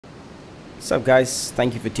What's up guys,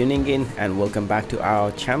 thank you for tuning in and welcome back to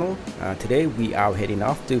our channel. Today we are heading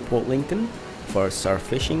off to Port Lincoln for surf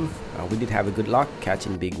fishing. We did have a good luck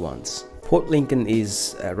catching big ones. Port Lincoln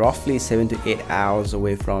is roughly 7 to 8 hours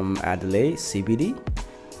away from Adelaide CBD.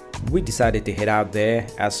 We decided to head out there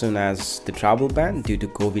as soon as the travel ban due to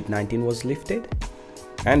COVID-19 was lifted,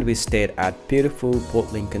 and we stayed at beautiful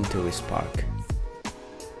Port Lincoln Tourist Park.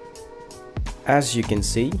 As you can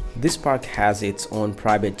see, this park has its own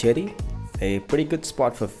private jetty, a pretty good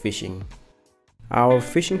spot for fishing. Our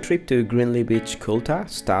fishing trip to Greenley Beach Coulta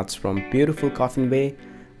starts from beautiful Coffin Bay,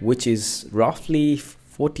 which is roughly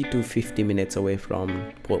 40 to 50 minutes away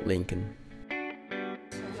from Port Lincoln.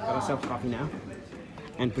 Got ourselves coffee now,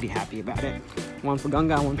 and pretty happy about it. One for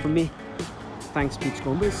Ganga, one for me. Thanks Beach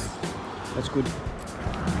Combers, that's good.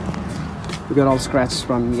 We got all scratches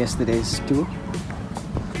from yesterday's tour,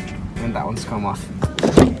 and that one's come off.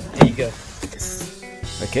 There you go.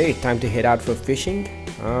 Okay, time to head out for fishing.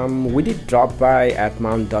 We did drop by at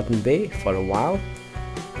Mount Dutton Bay for a while,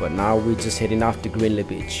 but now we're just heading off to Greenley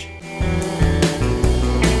Beach.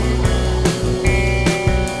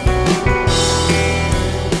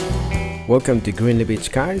 Welcome to Greenley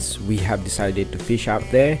Beach guys. We have decided to fish out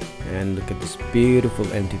there and look at this beautiful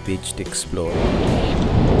empty beach to explore.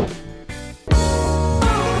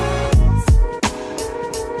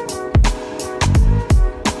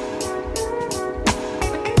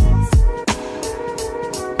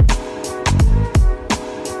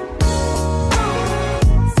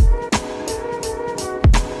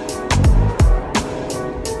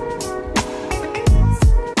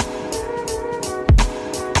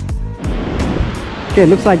 Okay,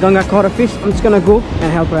 looks like Ganga caught a fish. I'm just gonna go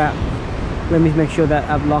and help her out. Let me make sure that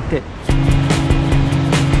I've locked it.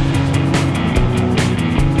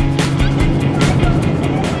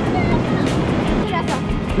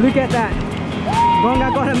 Look at that.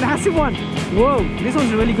 Ganga got a massive one. Whoa, this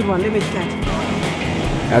one's a really good one. Let me catch.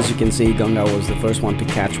 As you can see, Ganga was the first one to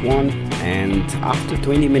catch one, and after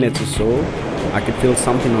 20 minutes or so, I could feel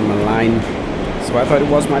something on my line, so I thought it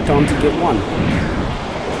was my turn to get one.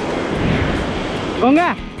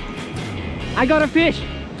 Ganga, I got a fish.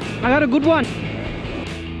 I got a good one.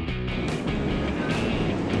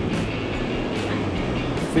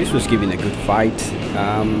 Fish was giving a good fight.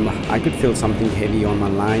 I could feel something heavy on my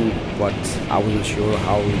line, but I wasn't sure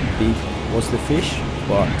how big was the fish,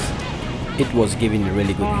 but it was giving a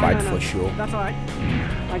really good fight for sure. That's alright.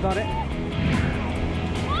 I got it.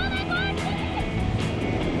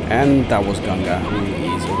 And that was Ganga,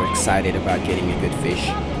 who is overexcited about getting a good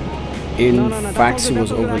fish. In fact, she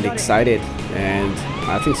was overly excited, and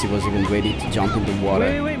I think she was even ready to jump in the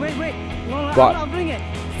water. Wait. No, but I'll bring it.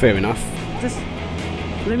 Fair enough. Just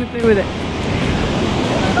let me play with it.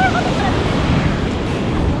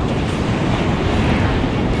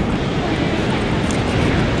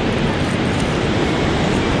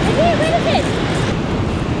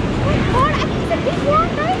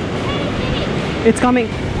 It's coming.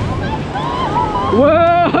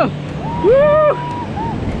 Whoa! Woo!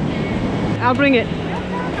 I'll bring it.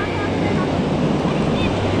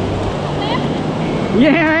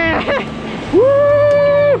 Yeah!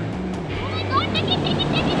 Woo!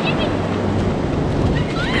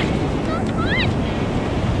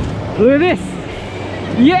 Look at this!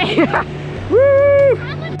 Yeah! Woo!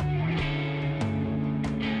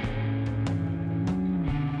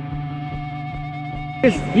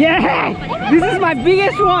 Yeah! This is my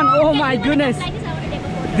biggest one! Oh my goodness!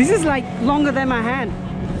 This is like longer than my hand.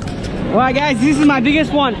 Alright guys, this is my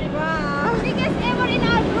biggest one. Wow. Biggest ever in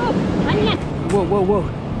our group. Whoa.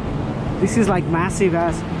 This is like massive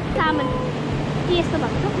as. Salmon.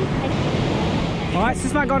 Alright,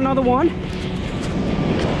 Sisma got another one.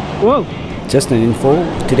 Whoa. Just an info,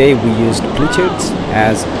 today we used Pritchard's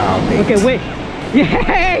as our bait. Okay, wait.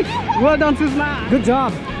 Yay! Well done, Sisma. Good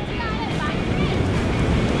job.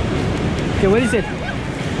 Okay, what is it?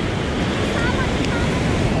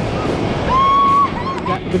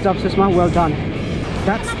 Good job, Sisma. Well done.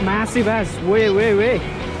 That's massive as. Way. Oh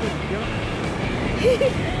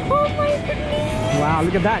my goodness. Wow,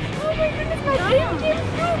 look at that. Oh my goodness, my dream came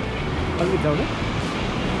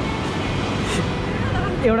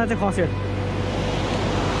true.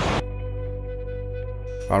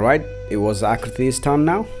 Alright, it was Akriti's turn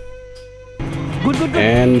now. Good.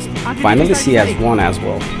 And finally she has one as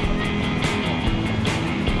well.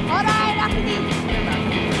 Alright, Akriti.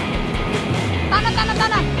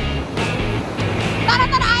 Tanan.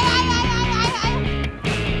 Ay.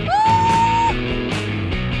 Woo!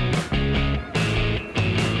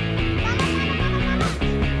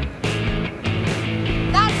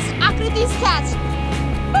 That's Akriti's catch.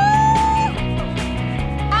 Woo!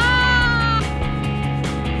 Ah!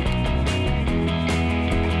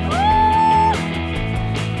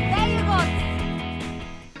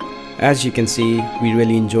 As you can see, we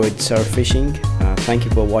really enjoyed surf fishing. Thank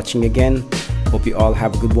you for watching again. Hope you all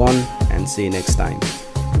have a good one and see you next time.